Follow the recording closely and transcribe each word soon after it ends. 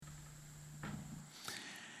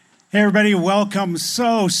Hey everybody, welcome.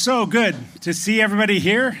 So good to see everybody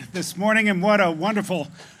here this morning, and what a wonderful,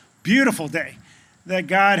 beautiful day that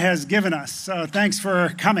God has given us. So thanks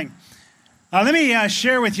for coming. Let me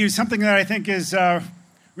share with you something that I think is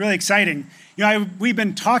really exciting. We've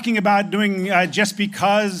been talking about doing just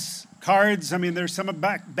because cards. I mean, there's some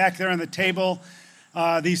back there on the table.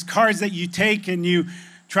 These cards that you take and you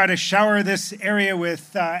try to shower this area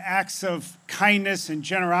with acts of kindness and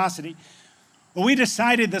generosity. Well, we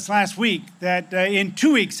decided this last week that in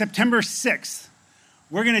 2 weeks, September 6th,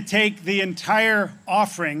 we're going to take the entire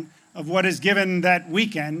offering of what is given that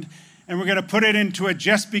weekend, and we're going to put it into a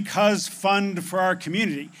Just Because fund for our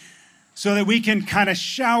community so that we can kind of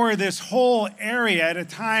shower this whole area at a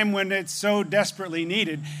time when it's so desperately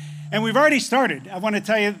needed. And we've already started. I want to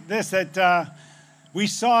tell you this, that we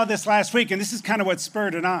saw this last week, and this is kind of what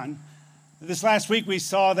spurred it on. This last week, we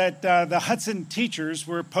saw that the Hudson teachers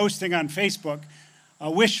were posting on Facebook a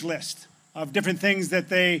wish list of different things that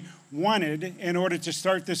they wanted in order to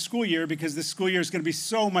start this school year, because this school year is going to be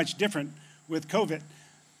so much different with COVID.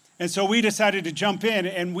 And so we decided to jump in,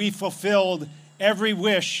 and we fulfilled every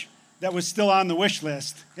wish that was still on the wish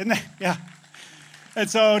list. Isn't that? Yeah. And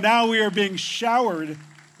so now we are being showered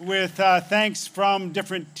with thanks from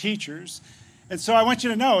different teachers. And so I want you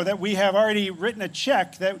to know that we have already written a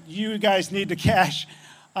check that you guys need to cash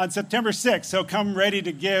on September 6th. So come ready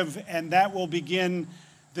to give, and that will begin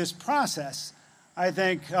this process, I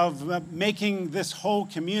think, of making this whole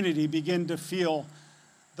community begin to feel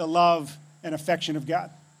the love and affection of God.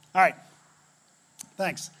 All right.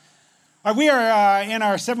 Thanks. All right, we are in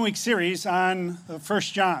our 7-week series on 1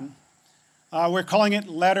 John. We're calling it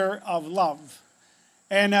Letter of Love.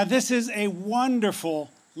 And this is a wonderful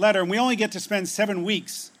letter, and we only get to spend 7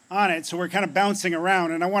 weeks on it, so we're kind of bouncing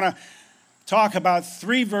around. And I want to talk about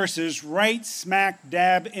 3 verses right smack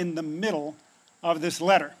dab in the middle of this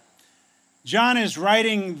letter. John is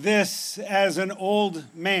writing this as an old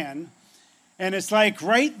man, and it's like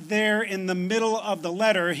right there in the middle of the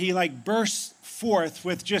letter, he like bursts forth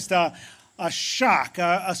with just a shock,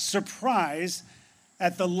 a surprise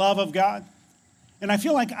at the love of God. And I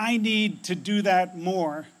feel like I need to do that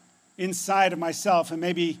more inside of myself, and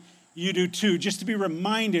maybe you do too, just to be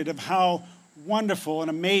reminded of how wonderful and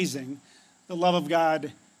amazing the love of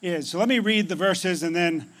God is. So let me read the verses and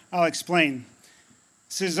then I'll explain.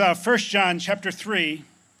 This is 1 John chapter 3,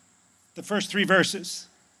 the first 3 verses.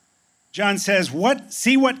 John says,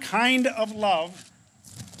 See what kind of love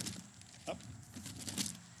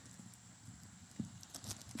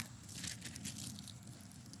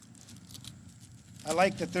I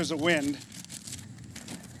like that there's a wind.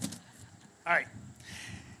 All right.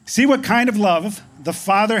 See what kind of love the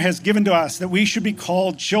Father has given to us, that we should be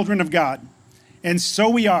called children of God. And so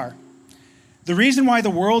we are. The reason why the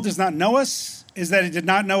world does not know us is that it did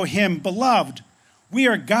not know him. Beloved, we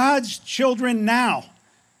are God's children now,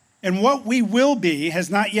 and what we will be has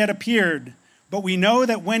not yet appeared. But we know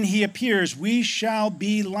that when he appears, we shall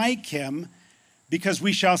be like him, because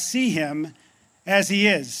we shall see him as he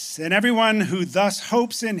is. And everyone who thus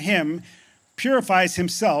hopes in him purifies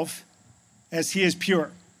himself as he is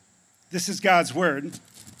pure. This is God's word,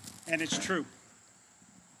 and it's true.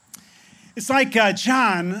 It's like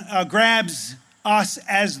John grabs us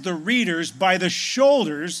as the readers by the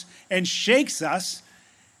shoulders and shakes us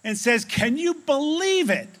and says, can you believe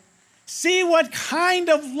it? See what kind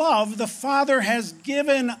of love the Father has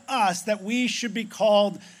given us, that we should be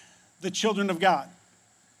called the children of God.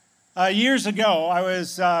 Years ago, I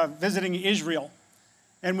was visiting Israel,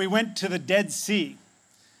 and we went to the Dead Sea.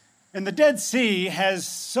 And the Dead Sea has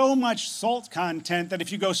so much salt content that if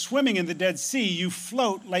you go swimming in the Dead Sea, you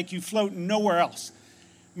float like you float nowhere else.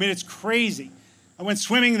 I mean, it's crazy. I went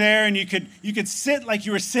swimming there, and you could sit like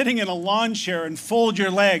you were sitting in a lawn chair and fold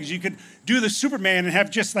your legs. You could do the Superman and have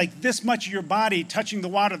just like this much of your body touching the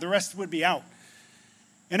water. The rest would be out.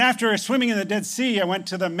 And after swimming in the Dead Sea, I went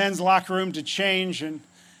to the men's locker room to change, and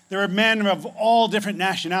there were men of all different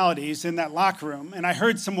nationalities in that locker room. And I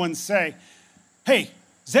heard someone say, hey,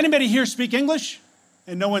 does anybody here speak English?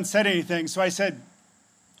 And no one said anything. So I said,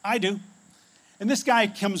 I do. And this guy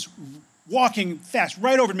comes walking fast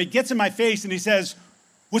right over to me, gets in my face, and he says,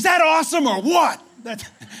 was that awesome or what?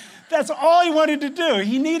 That's all he wanted to do.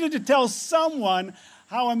 He needed to tell someone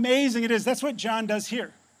how amazing it is. That's what John does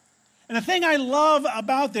here. And the thing I love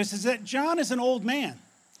about this is that John is an old man.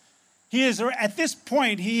 He is, at this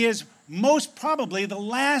point, he is most probably the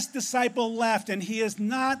last disciple left, and he has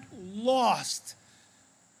not lost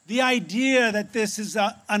the idea that this is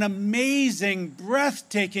an amazing,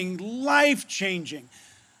 breathtaking, life-changing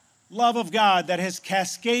love of God that has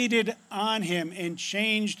cascaded on him and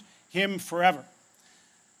changed him forever.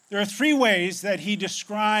 There are three ways that he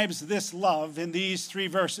describes this love in these three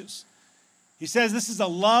verses. He says this is a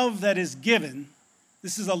love that is given,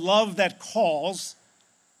 this is a love that calls,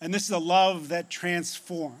 and this is a love that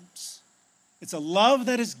transforms. It's a love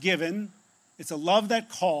that is given, it's a love that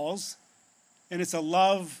calls, and it's a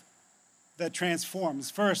love that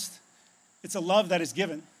transforms. First, it's a love that is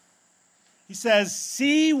given. He says,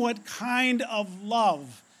 see what kind of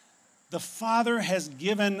love the Father has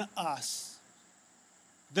given us.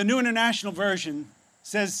 The New International Version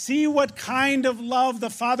says, see what kind of love the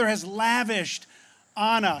Father has lavished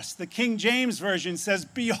on us. The King James Version says,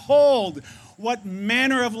 behold, what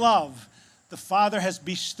manner of love the Father has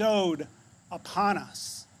bestowed upon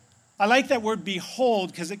us. I like that word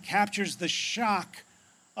behold because it captures the shock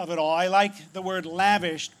of it all. I like the word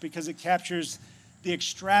lavished because it captures the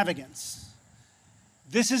extravagance.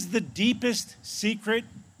 This is the deepest secret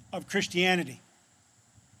of Christianity.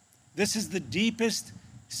 This is the deepest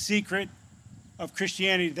secret of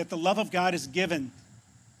Christianity, that the love of God is given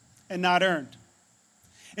and not earned.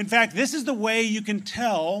 In fact, this is the way you can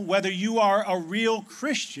tell whether you are a real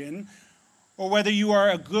Christian or whether you are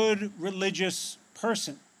a good religious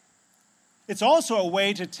person. It's also a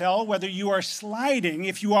way to tell whether you are sliding,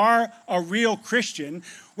 if you are a real Christian,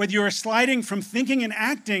 whether you are sliding from thinking and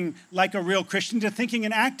acting like a real Christian to thinking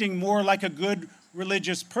and acting more like a good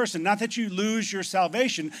religious person. Not that you lose your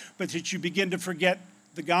salvation, but that you begin to forget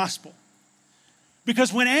the gospel.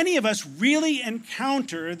 Because when any of us really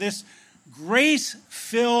encounter this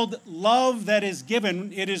grace-filled love that is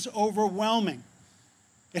given, it is overwhelming.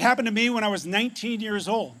 It happened to me when I was 19 years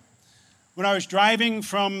old. When I was driving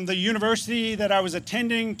from the university that I was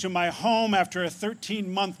attending to my home after a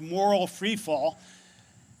 13-month moral freefall,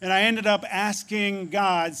 and I ended up asking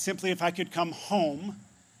God simply if I could come home.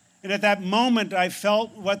 And at that moment, I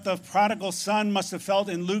felt what the prodigal son must have felt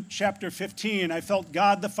in Luke chapter 15. I felt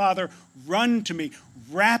God the Father run to me,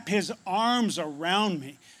 wrap his arms around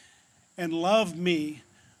me, and love me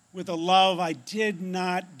with a love I did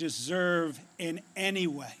not deserve in any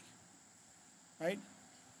way. Right?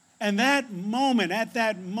 And at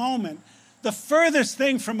that moment, the furthest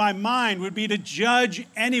thing from my mind would be to judge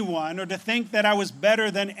anyone or to think that I was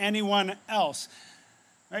better than anyone else.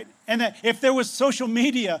 Right? And that if there was social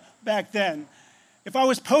media back then, if I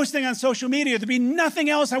was posting on social media, there'd be nothing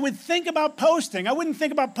else I would think about posting. I wouldn't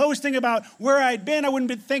think about posting about where I'd been. I wouldn't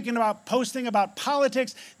be thinking about posting about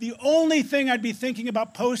politics. The only thing I'd be thinking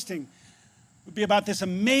about posting would be about this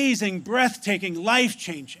amazing, breathtaking,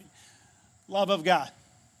 life-changing love of God.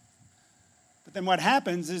 But then what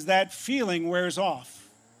happens is that feeling wears off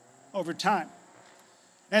over time.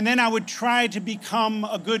 And then I would try to become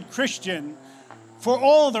a good Christian for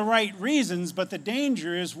all the right reasons, but the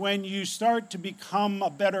danger is when you start to become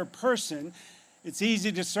a better person, it's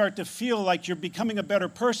easy to start to feel like you're becoming a better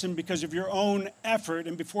person because of your own effort,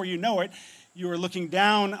 and before you know it, you are looking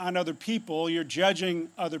down on other people, you're judging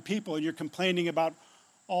other people, and you're complaining about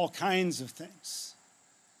all kinds of things.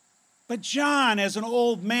 But John, as an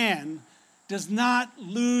old man, does not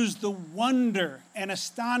lose the wonder and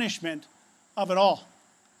astonishment of it all.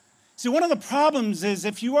 See, one of the problems is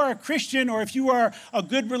if you are a Christian or if you are a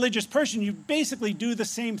good religious person, you basically do the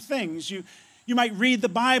same things. You might read the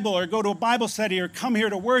Bible or go to a Bible study or come here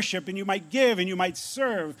to worship, and you might give and you might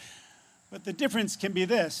serve. But the difference can be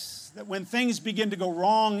this, that when things begin to go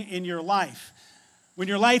wrong in your life, when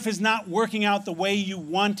your life is not working out the way you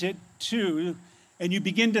want it to, and you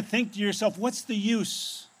begin to think to yourself, what's the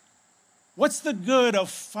use? What's the good of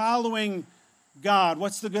following God?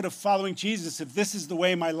 What's the good of following Jesus if this is the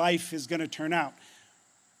way my life is going to turn out?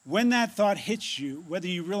 When that thought hits you, whether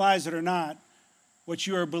you realize it or not, what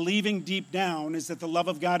you are believing deep down is that the love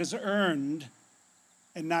of God is earned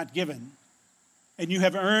and not given. And you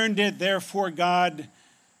have earned it, therefore God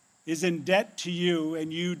is in debt to you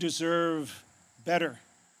and you deserve better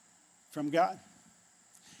from God.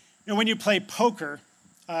 You know, when you play poker,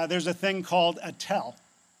 there's a thing called a tell.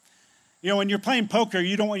 You know, when you're playing poker,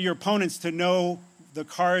 you don't want your opponents to know the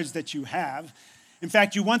cards that you have. In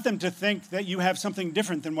fact, you want them to think that you have something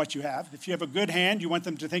different than what you have. If you have a good hand, you want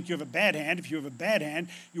them to think you have a bad hand. If you have a bad hand,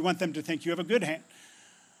 you want them to think you have a good hand.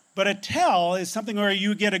 But a tell is something where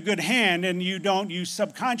you get a good hand and you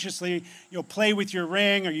subconsciously, play with your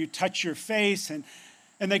ring or you touch your face. And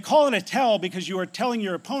they call it a tell because you are telling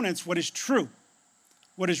your opponents what is true,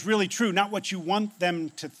 what is really true, not what you want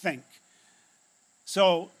them to think.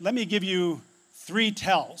 So let me give you 3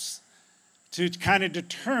 tells to kind of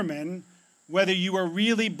determine whether you are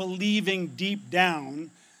really believing deep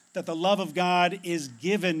down that the love of God is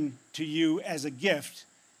given to you as a gift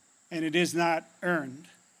and it is not earned.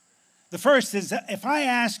 The first is that if I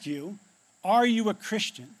ask you, are you a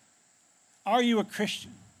Christian? are you a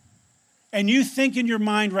Christian? And you think in your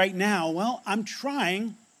mind right now, well, I'm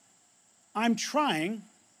trying,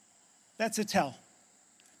 that's a tell.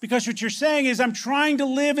 Because what you're saying is, I'm trying to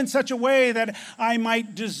live in such a way that I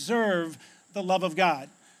might deserve the love of God.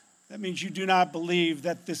 That means you do not believe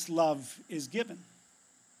that this love is given.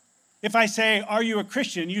 If I say, are you a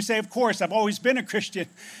Christian? You say, of course, I've always been a Christian.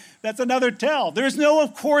 That's another tell. There's no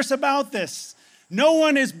of course about this. No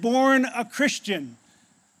one is born a Christian.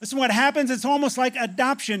 Listen, what happens, it's almost like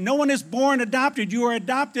adoption. No one is born adopted. You are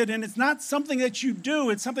adopted, and it's not something that you do.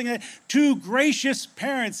 It's something that two gracious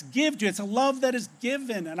parents give to you. It's a love that is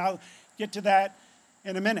given, and I'll get to that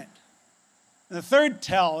in a minute. And the third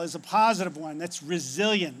tell is a positive one. That's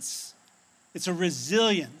resilience. It's a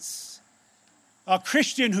resilience. A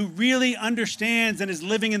Christian who really understands and is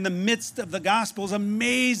living in the midst of the gospel is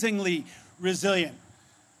amazingly resilient.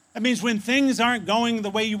 That means when things aren't going the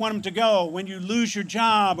way you want them to go, when you lose your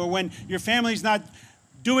job, or when your family's not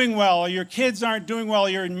doing well, or your kids aren't doing well, or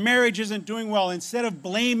your marriage isn't doing well, instead of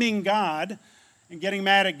blaming God and getting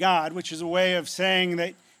mad at God, which is a way of saying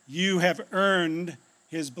that you have earned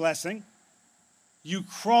his blessing, you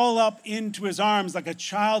crawl up into his arms like a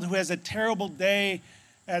child who has a terrible day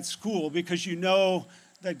at school because you know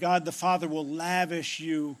that God the Father will lavish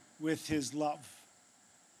you with his love.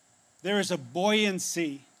 There is a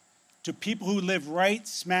buoyancy to people who live right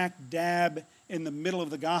smack dab in the middle of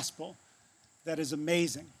the gospel that is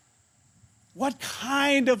amazing. What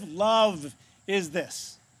kind of love is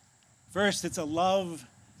this? First, it's a love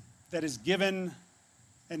that is given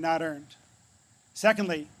and not earned.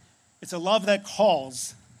 Secondly, it's a love that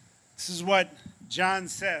calls. This is what John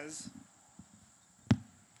says. To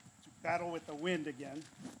battle with the wind again.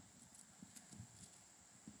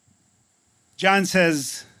 John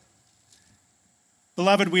says,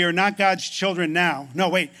 beloved, we are not God's children now. No,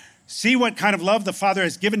 wait. See what kind of love the Father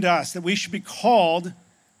has given to us, that we should be called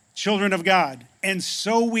children of God. And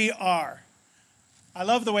so we are. I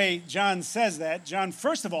love the way John says that. John,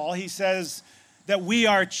 first of all, he says that we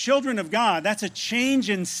are children of God. That's a change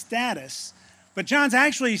in status. But John's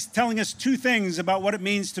actually telling us two things about what it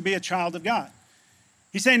means to be a child of God.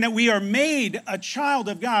 He's saying that we are made a child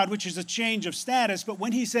of God, which is a change of status. But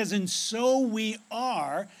when he says, and so we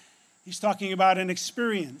are, he's talking about an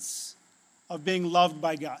experience of being loved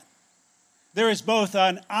by God. There is both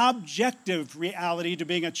an objective reality to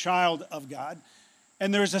being a child of God,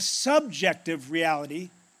 and there is a subjective reality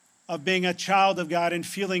of being a child of God and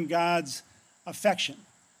feeling God's affection.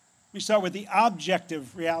 Let me start with the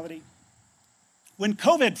objective reality. When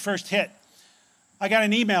COVID first hit, I got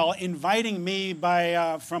an email inviting me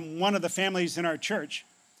from one of the families in our church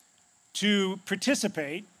to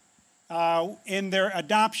participate in their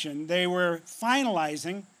adoption. They were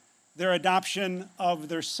finalizing their adoption of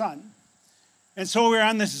their son. And so we're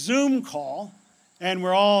on this Zoom call, and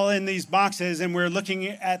we're all in these boxes, and we're looking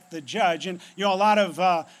at the judge. And, you know, a lot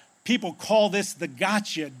of people call this the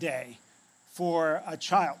gotcha day for a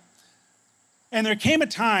child. And there came a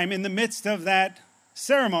time in the midst of that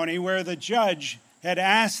ceremony where the judge had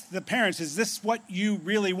asked the parents, is this what you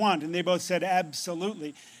really want? And they both said,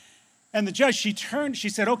 absolutely. And the judge, she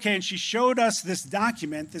said, okay, and she showed us this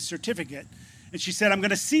document, this certificate, and she said, I'm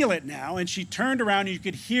going to seal it now. And she turned around, and you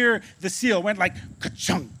could hear the seal. It went like,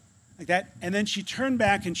 ka-chung, like that. And then she turned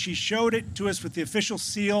back, and she showed it to us with the official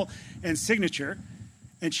seal and signature.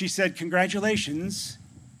 And she said, congratulations,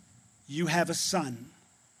 you have a son.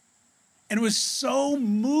 And it was so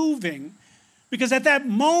moving, because at that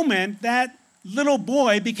moment, that little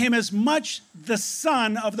boy became as much the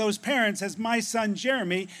son of those parents as my son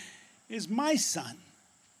Jeremy is my son.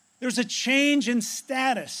 There's a change in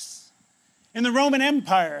status. In the Roman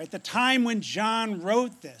Empire, at the time when John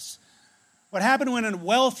wrote this, what happened when a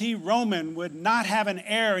wealthy Roman would not have an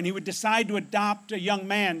heir and he would decide to adopt a young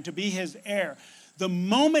man to be his heir, the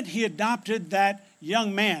moment he adopted that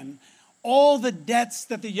young man, all the debts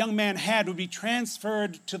that the young man had would be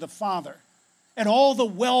transferred to the father. And all the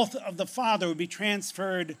wealth of the father would be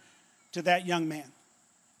transferred to that young man.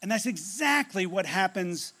 And that's exactly what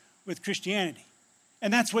happens with Christianity.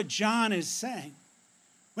 And that's what John is saying.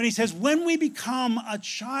 When he says, when we become a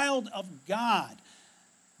child of God,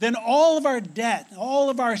 then all of our debt, all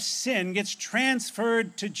of our sin gets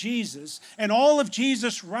transferred to Jesus, and all of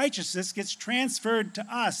Jesus' righteousness gets transferred to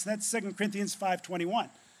us. That's 2 Corinthians 5:21.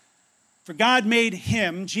 For God made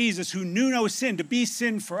him, Jesus, who knew no sin, to be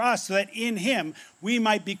sin for us, so that in him we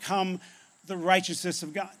might become the righteousness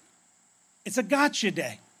of God. It's a gotcha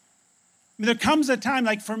day. I mean, there comes a time,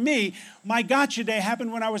 like for me, my gotcha day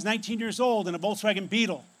happened when I was 19 years old in a Volkswagen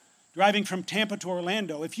Beetle, driving from Tampa to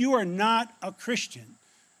Orlando. If you are not a Christian,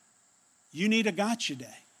 you need a gotcha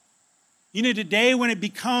day. You need a day when it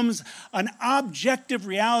becomes an objective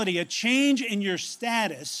reality, a change in your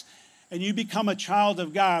status, and you become a child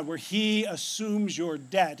of God where he assumes your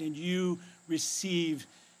debt and you receive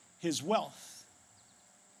his wealth.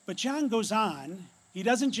 But John goes on. He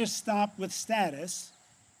doesn't just stop with status.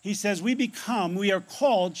 He says we are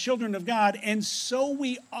called children of God, and so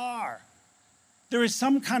we are. There is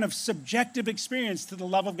some kind of subjective experience to the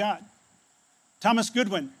love of God. Thomas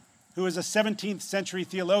Goodwin, who is a 17th century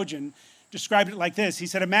theologian, described it like this. He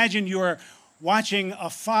said, imagine you are watching a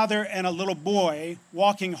father and a little boy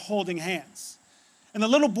walking holding hands. And the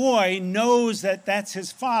little boy knows that that's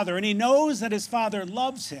his father, and he knows that his father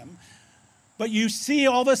loves him. But you see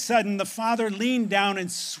all of a sudden the father lean down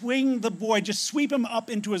and swing the boy, just sweep him up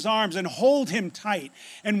into his arms and hold him tight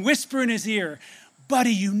and whisper in his ear,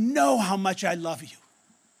 buddy, you know how much I love you.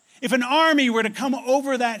 If an army were to come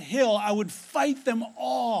over that hill, I would fight them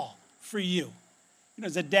all for you. You know,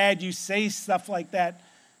 as a dad, you say stuff like that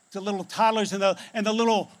to little toddlers, and the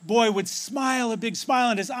little boy would smile, a big smile,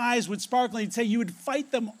 and his eyes would sparkle. He'd say, you would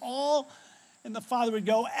fight them all? And the father would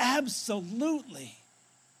go, absolutely,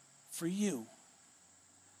 for you.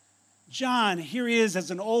 John, here he is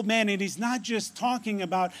as an old man, and he's not just talking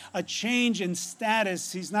about a change in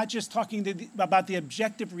status. He's not just talking about the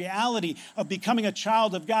objective reality of becoming a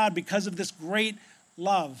child of God because of this great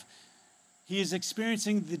love. He is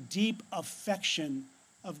experiencing the deep affection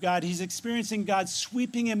of God. He's experiencing God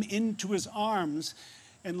sweeping him into his arms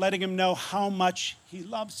and letting him know how much he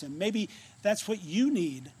loves him. Maybe that's what you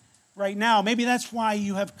need right now. Maybe that's why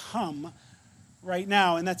you have come right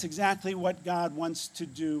now, and that's exactly what God wants to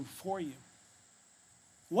do for you.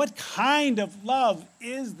 What kind of love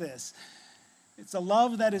is this? It's a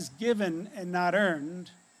love that is given and not earned.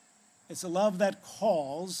 It's a love that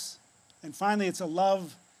calls. And finally, it's a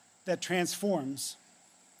love that transforms.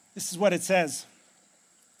 This is what it says.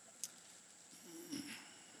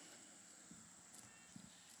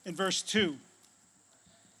 In verse 2,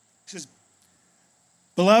 it says,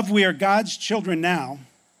 beloved, we are God's children now,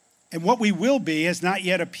 and what we will be has not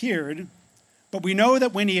yet appeared, but we know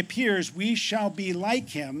that when he appears, we shall be like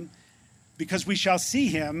him, because we shall see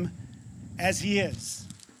him as he is.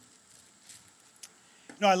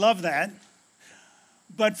 You know, I love that.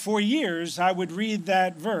 But for years, I would read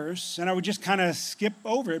that verse, and I would just kind of skip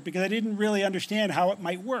over it because I didn't really understand how it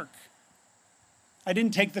might work. I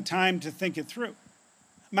didn't take the time to think it through.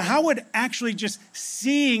 How would actually just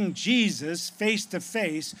seeing Jesus face to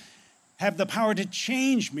face have the power to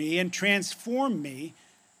change me and transform me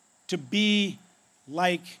to be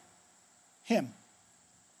like him?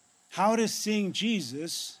 How does seeing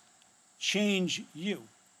Jesus change you?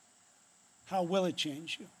 How will it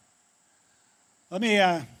change you? Let me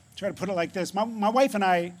try to put it like this. My wife and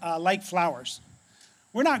I like flowers.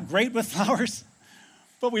 We're not great with flowers,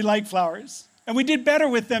 but we like flowers. And we did better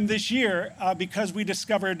with them this year because we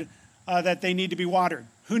discovered that they need to be watered.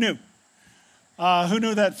 Who knew? Who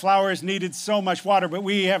knew that flowers needed so much water? But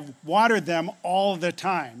we have watered them all the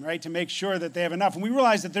time, right, to make sure that they have enough. And we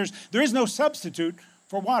realize that there is no substitute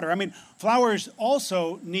for water. I mean, flowers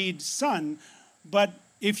also need sun, but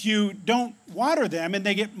if you don't water them and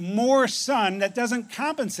they get more sun, that doesn't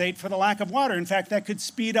compensate for the lack of water. In fact, that could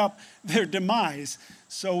speed up their demise,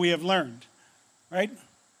 so we have learned, right?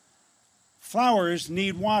 Flowers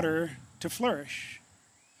need water to flourish.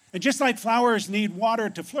 And just like flowers need water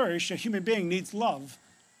to flourish, a human being needs love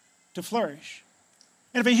to flourish.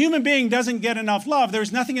 And if a human being doesn't get enough love,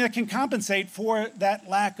 there's nothing that can compensate for that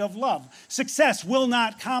lack of love. Success will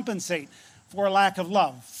not compensate for a lack of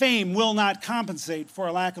love. Fame will not compensate for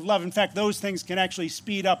a lack of love. In fact, those things can actually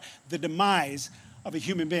speed up the demise of a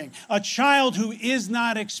human being. A child who is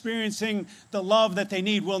not experiencing the love that they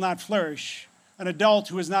need will not flourish. An adult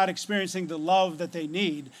who is not experiencing the love that they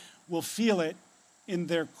need will feel it in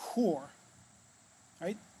their core,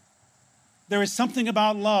 right? There is something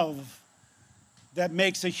about love that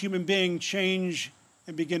makes a human being change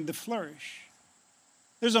and begin to flourish.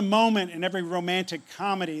 There's a moment in every romantic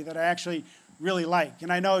comedy that I actually really like.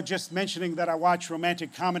 And I know just mentioning that I watch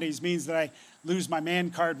romantic comedies means that I lose my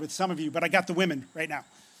man card with some of you, but I got the women right now.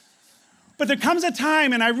 But there comes a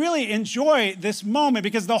time, and I really enjoy this moment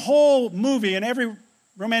because the whole movie and every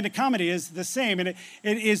romantic comedy is the same. And it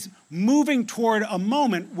is moving toward a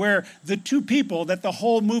moment where the two people that the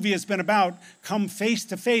whole movie has been about come face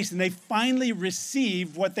to face, and they finally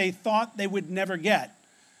receive what they thought they would never get,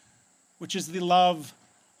 which is the love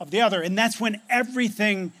of the other. And that's when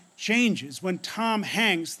everything changes. When Tom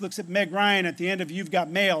Hanks looks at Meg Ryan at the end of You've Got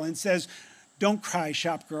Mail and says, "Don't cry,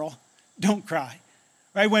 shop girl, don't cry."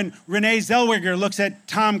 Right? When Renee Zellweger looks at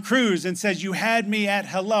Tom Cruise and says, "You had me at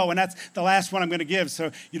hello," and that's the last one I'm going to give,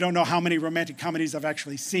 so you don't know how many romantic comedies I've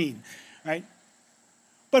actually seen, right?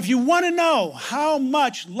 But if you want to know how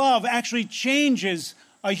much love actually changes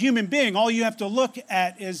a human being, all you have to look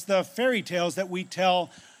at is the fairy tales that we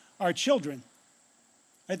tell our children.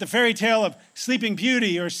 Right? The fairy tale of Sleeping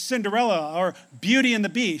Beauty or Cinderella or Beauty and the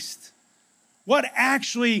Beast. What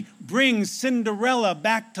actually brings Cinderella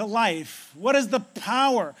back to life? What is the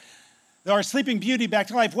power, or Sleeping Beauty back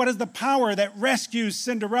to life? What is the power that rescues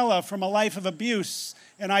Cinderella from a life of abuse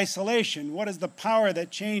and isolation? What is the power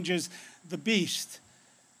that changes the Beast?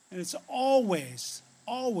 And it's always,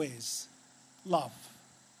 always love.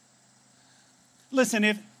 Listen,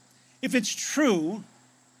 if it's true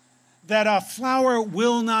that a flower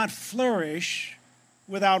will not flourish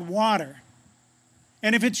without water,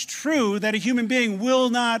 and if it's true that a human being will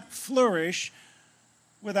not flourish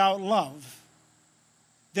without love,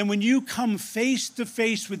 then when you come face to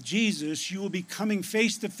face with Jesus, you will be coming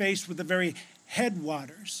face to face with the very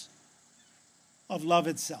headwaters of love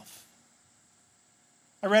itself.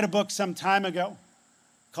 I read a book some time ago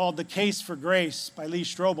called The Case for Grace by Lee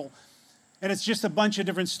Strobel. And it's just a bunch of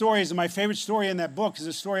different stories. And my favorite story in that book is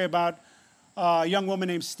a story about a young woman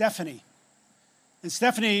named Stephanie. And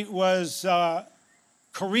Stephanie was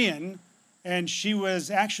Korean, and she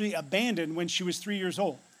was actually abandoned when she was 3 years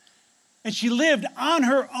old. And she lived on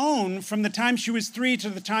her own from the time she was 3 to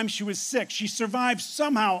the time she was 6. She survived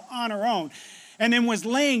somehow on her own, and then was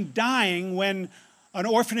laying dying when an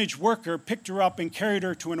orphanage worker picked her up and carried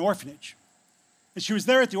her to an orphanage. And she was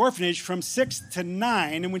there at the orphanage from 6 to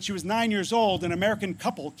 9, and when she was 9 years old, an American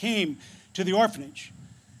couple came to the orphanage.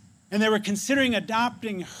 And they were considering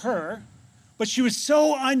adopting her, but she was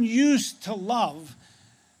so unused to love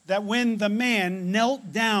that when the man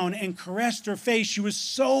knelt down and caressed her face, she was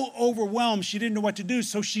so overwhelmed she didn't know what to do,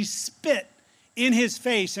 so she spit in his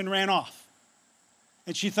face and ran off.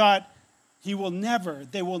 And she thought, they will never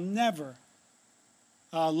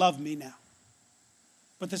love me now.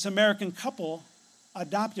 But this American couple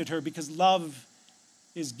adopted her because love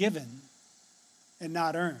is given and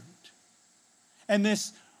not earned. And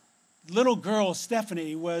this little girl,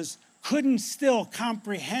 Stephanie, couldn't still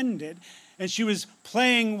comprehend it. And she was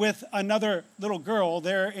playing with another little girl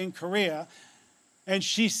there in Korea. And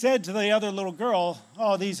she said to the other little girl,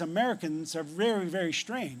 "Oh, these Americans are very, very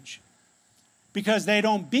strange because they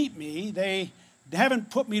don't beat me. They haven't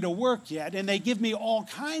put me to work yet. And they give me all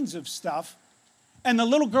kinds of stuff." And the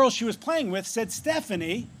little girl she was playing with said,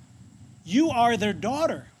 "Stephanie, you are their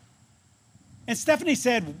daughter." And Stephanie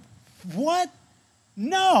said, "What?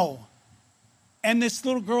 No." And this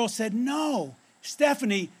little girl said, "No,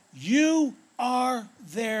 Stephanie, you are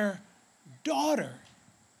their daughter."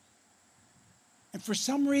 And for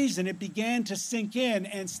some reason, it began to sink in,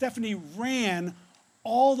 and Stephanie ran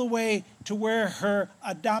all the way to where her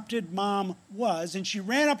adopted mom was. And she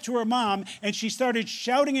ran up to her mom, and she started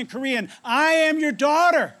shouting in Korean, "I am your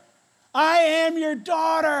daughter. I am your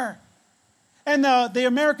daughter." And the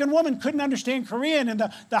American woman couldn't understand Korean, and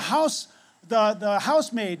the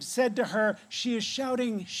housemaid said to her, "She is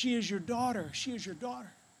shouting, 'She is your daughter. She is your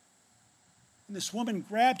daughter.'" And this woman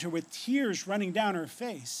grabbed her with tears running down her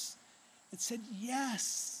face and said,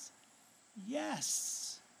 "Yes,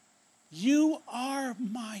 yes, you are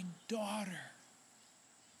my daughter."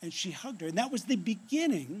 And she hugged her. And that was the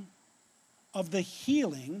beginning of the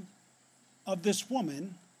healing of this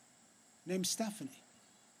woman named Stephanie.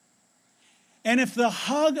 And if the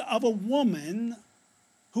hug of a woman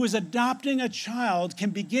who is adopting a child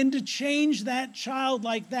can begin to change that child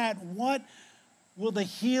like that, what will the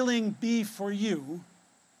healing be for you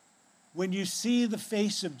when you see the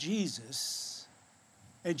face of Jesus,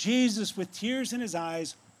 and Jesus with tears in his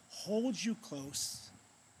eyes holds you close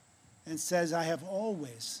and says, "I have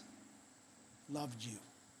always loved you.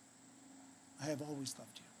 I have always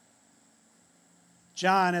loved you."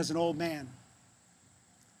 John, as an old man,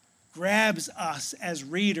 grabs us as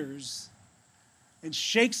readers and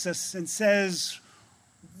shakes us and says,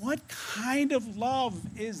 "What kind of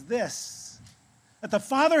love is this that the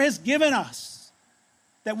Father has given us,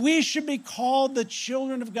 that we should be called the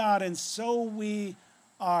children of God?" And so we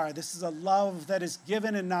are. This is a love that is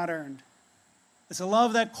given and not earned. It's a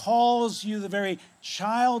love that calls you the very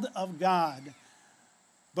child of God,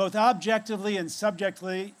 both objectively and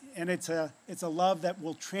subjectively, and it's a love that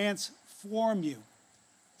will transform you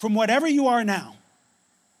from whatever you are now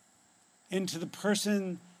into the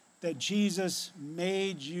person that Jesus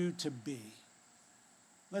made you to be.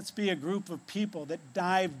 Let's be a group of people that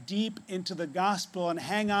dive deep into the gospel and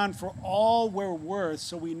hang on for all we're worth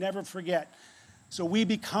so we never forget So we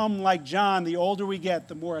become like John. The older we get,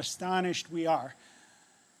 the more astonished we are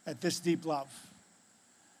at this deep love.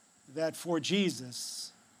 That for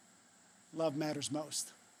Jesus, love matters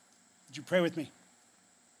most. Would you pray with me?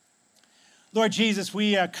 Lord Jesus,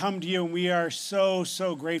 we come to you and we are so,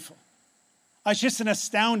 so grateful. It's just an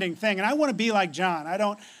astounding thing. And I want to be like John. I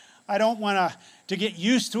don't want to get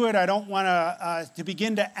used to it. I don't want to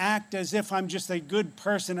begin to act as if I'm just a good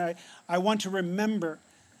person. I want to remember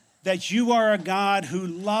that you are a God who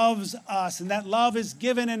loves us, and that love is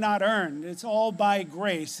given and not earned. It's all by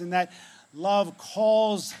grace, and that love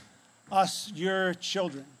calls us your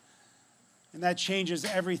children. And that changes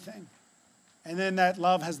everything. And then that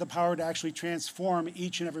love has the power to actually transform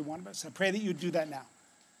each and every one of us. I pray that you do that now.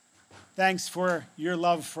 Thanks for your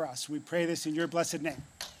love for us. We pray this in your blessed name.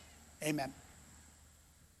 Amen.